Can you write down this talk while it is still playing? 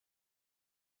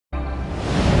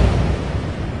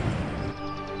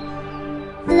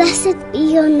Blessed be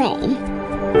your name.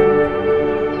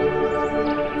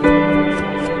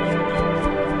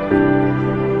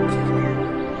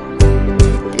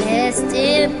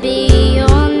 Blessed be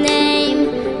your name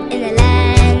in the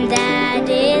land that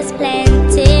is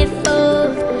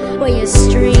plentiful, where your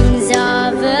streams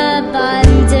of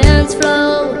abundance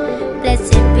flow.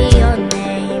 Blessed be your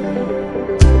name.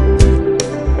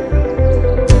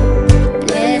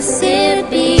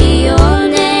 Blessed be your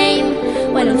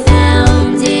name when I'm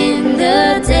found in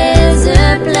the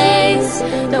desert place,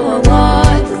 though I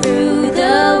walk through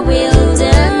the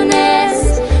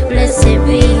wilderness. Blessed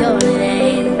be your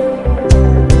name.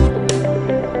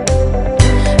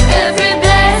 Every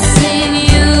blessing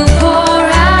you pour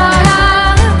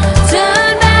out, I'll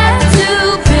turn back to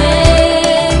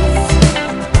praise.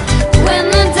 When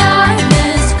the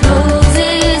darkness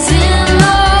closes in,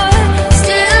 Lord,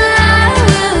 still I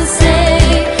will say,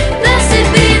 blessed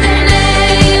be the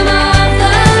name of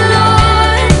the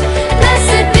Lord.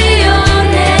 Blessed be your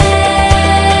name.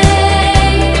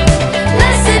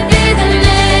 Blessed be the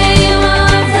name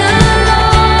of the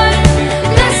Lord.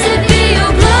 Blessed be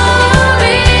your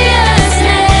glorious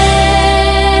name.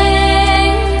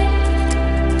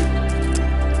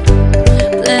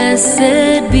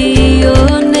 Blessed be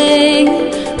your name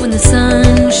when the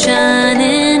sun's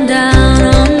shining down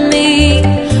on me,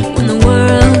 when the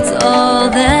world's all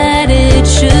that it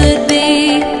should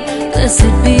be.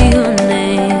 Blessed be your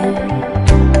name.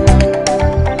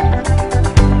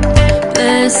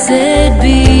 Blessed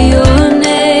be your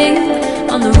name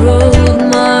on the road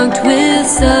marked with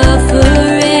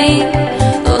suffering.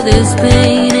 Oh, there's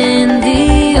pain in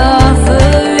the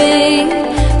offering.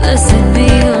 Blessed be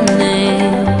your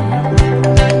name.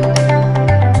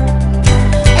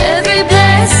 Every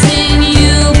blessing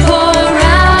you pour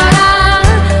out, I'll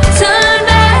turn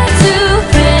back to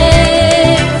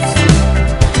praise.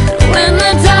 When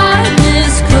the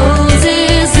darkness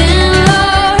closes in,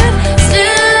 Lord,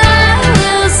 still I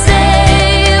will say,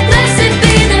 blessed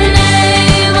be the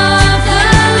name of the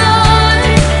Lord.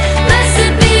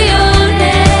 Blessed be your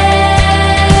name.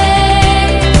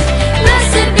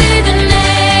 Blessed be the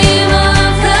name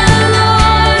of the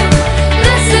Lord.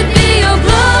 Blessed be your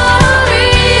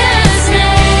glorious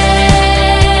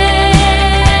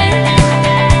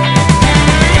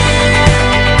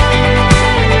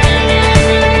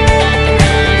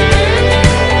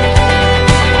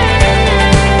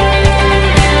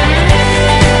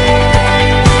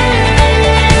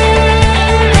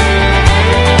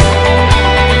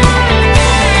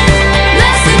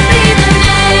Blessed be the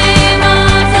name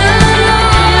of the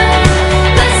Lord.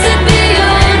 Blessed be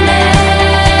your name.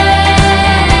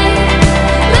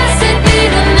 Blessed be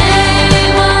the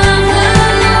name of the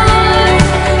Lord.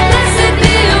 Blessed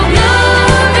be your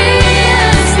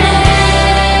glorious name.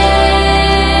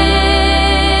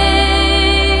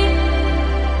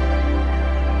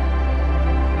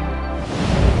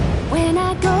 When I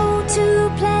go to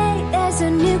play, there's a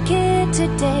new kid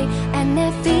today, and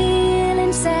they're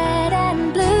feeling sad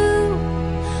and blue.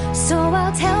 So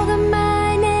I'll tell them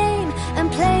my name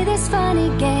and play this funny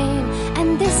game,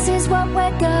 and this is what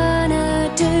we're gonna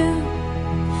do.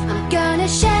 I'm gonna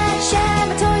share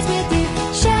my toys with you.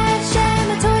 Share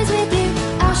my toys with you.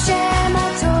 I'll share my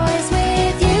toys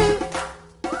with you.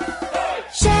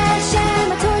 Share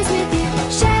my toys with you.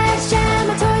 Share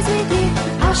my toys with you.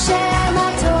 I'll share my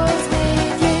toys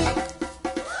with you.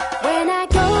 When I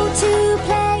go to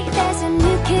play, there's a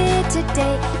new kid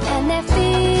today, and they're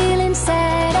feeling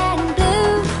sad and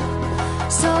blue.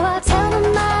 So I'll tell them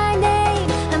my name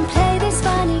and play this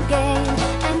funny game,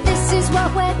 and this is what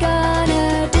we're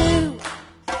gonna do.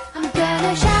 I'm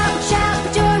gonna shout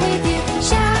for joy with you.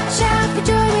 Shout for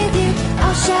joy with you.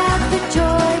 I'll shout for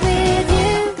joy with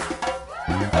you.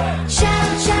 Shout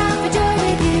for joy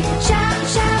with you. Shout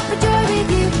for joy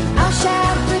with you. I'll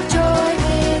shout for joy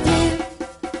with you.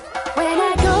 When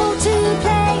I go to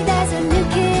play, there's a new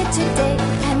kid today,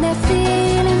 and they're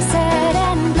feeling sad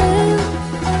and blue.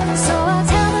 So I'll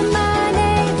tell them my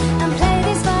name and play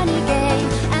this funny game,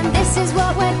 and this is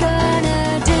what we're gonna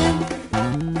do.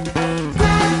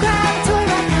 Grab a toy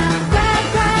right now.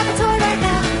 Grab a toy right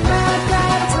now. Grab a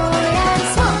toy and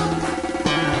swap.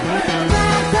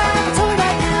 Grab a toy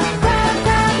right now. Grab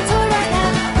a toy right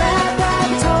now. Grab a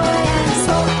toy and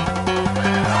swap.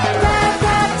 Grab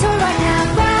a toy right now.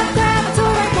 Grab a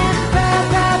toy right now.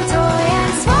 Grab a toy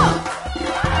and swap.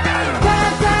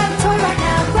 Grab a toy right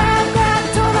now. Grab a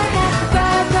toy right now.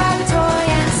 Grab a toy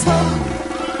and swap.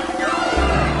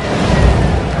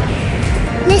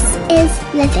 This is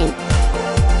living.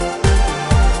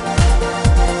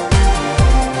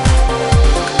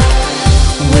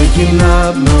 Waking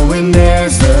up knowing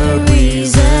there's a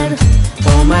reason.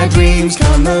 dreams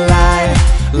come alive.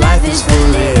 Life is for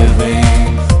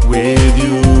living. With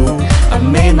you, I've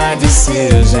made my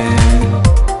decision.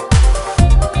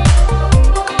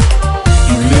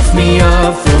 You lift me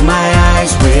up, fill my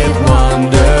eyes with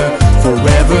wonder.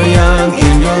 Forever young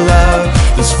in your love,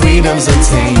 this freedom's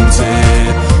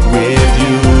untainted. With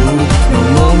you, no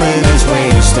moment is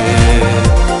wasted.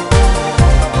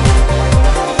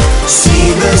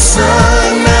 See the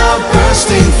sun now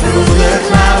bursting through the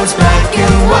clouds. Black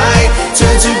and white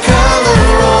turn to color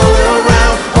all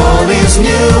around. All is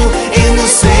new in the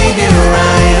Savior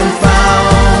I am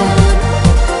found.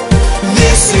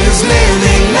 This is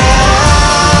living now.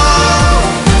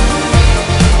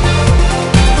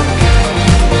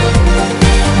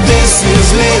 This is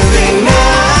living now.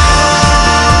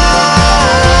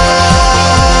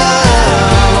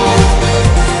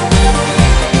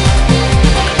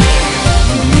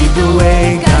 You lead the way,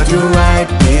 God, you're right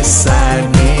beside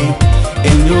me.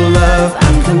 In your love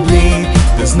I'm complete.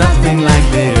 There's nothing like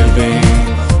living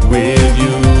with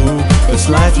you. This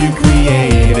life you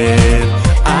created,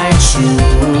 I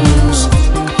choose.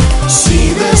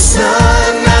 See the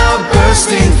sun now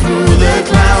bursting through the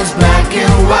clouds. Black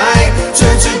and white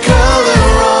turn to color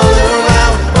all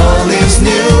around. All is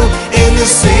new in the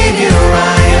Savior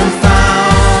I am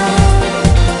found.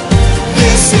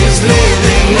 This is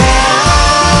living now.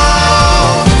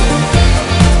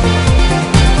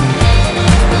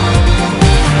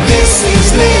 This is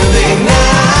living now.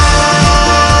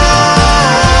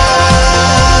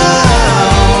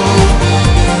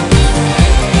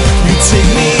 You take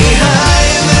me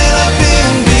higher than I've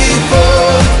been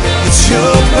before. It's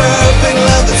your perfect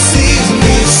love that sees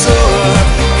me soar.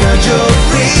 God, your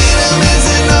freedom is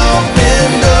an open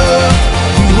door.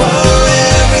 You are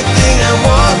everything I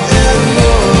want and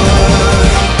more.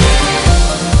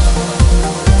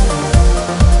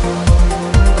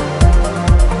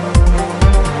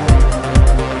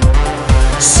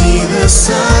 See the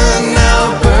sun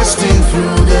now bursting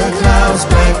through the clouds.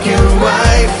 Black and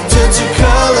white turn to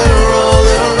color all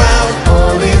around.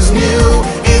 All is new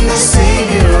in the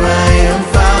Savior I am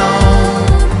found.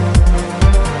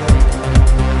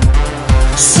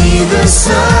 See the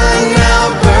sun now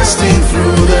bursting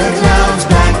through the clouds.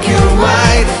 Black and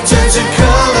white turn to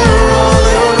color all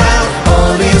around.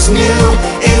 All is new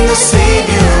in the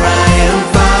Savior I am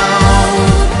found.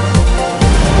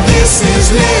 This is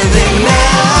living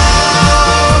now.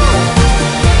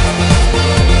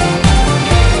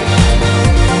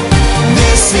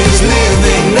 This is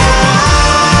living now.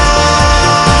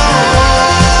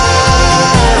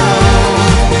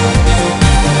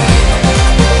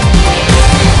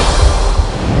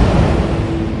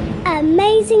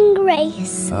 Amazing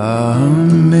Grace.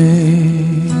 Amazing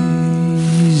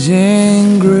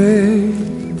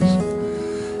grace,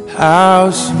 how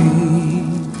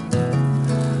sweet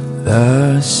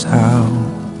the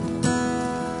sound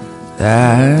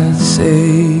that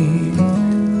saved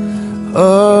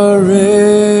a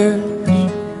wretch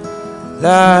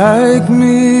like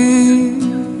me.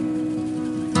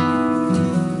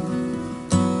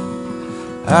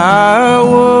 I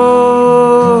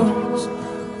was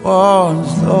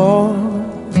once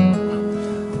lost,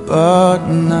 but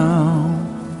now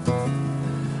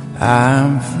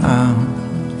I'm found.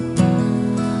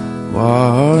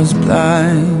 Was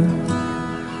blind,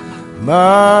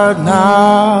 but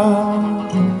now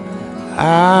I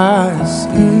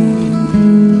see.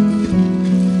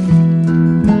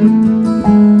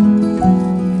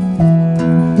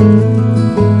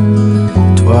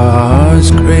 'Twas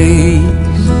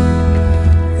grace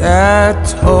that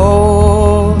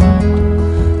taught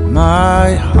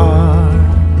my heart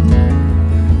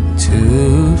to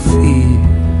fear,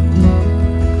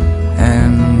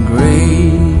 and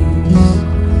grace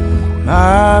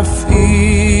my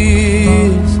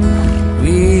fears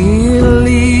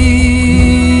relieved.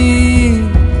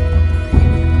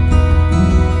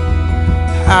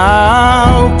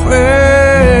 How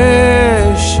precious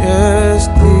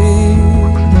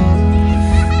did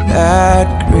that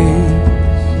grace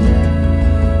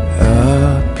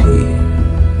appear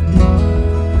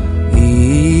the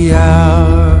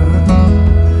hour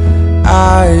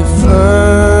I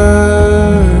first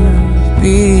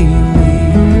believed.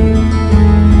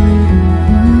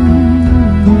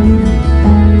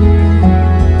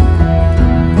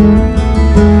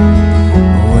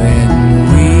 When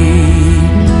we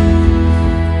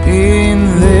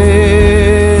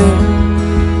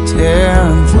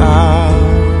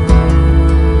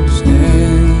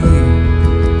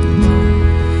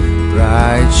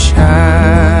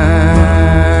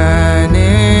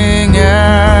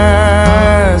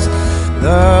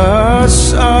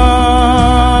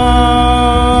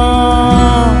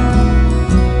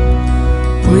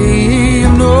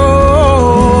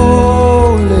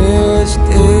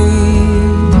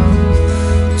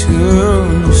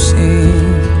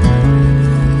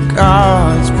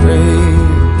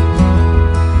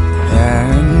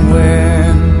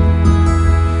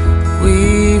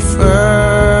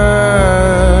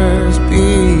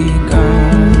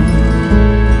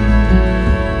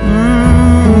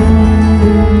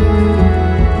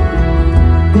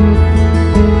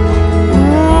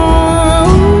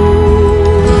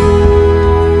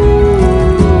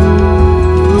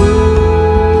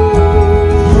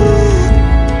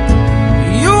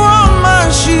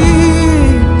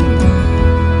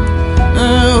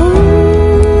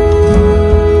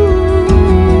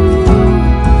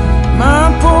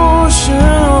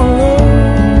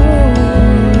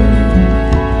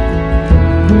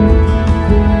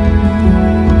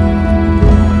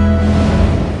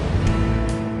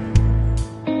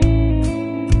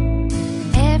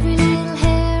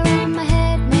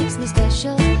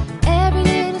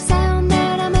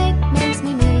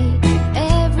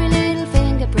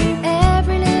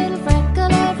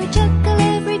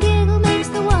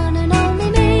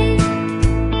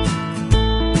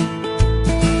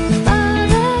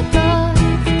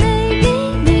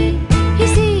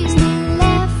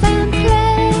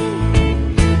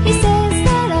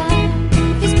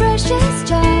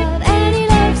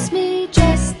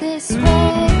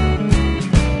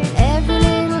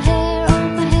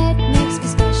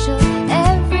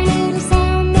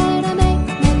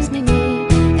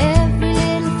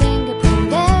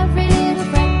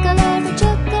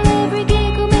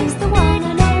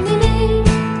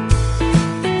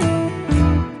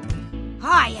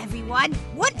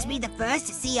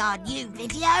our new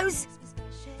videos?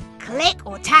 Click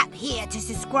or tap here to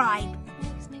subscribe.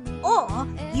 Or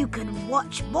you can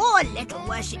watch more Little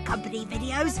Worship Company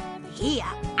videos here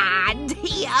and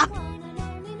here.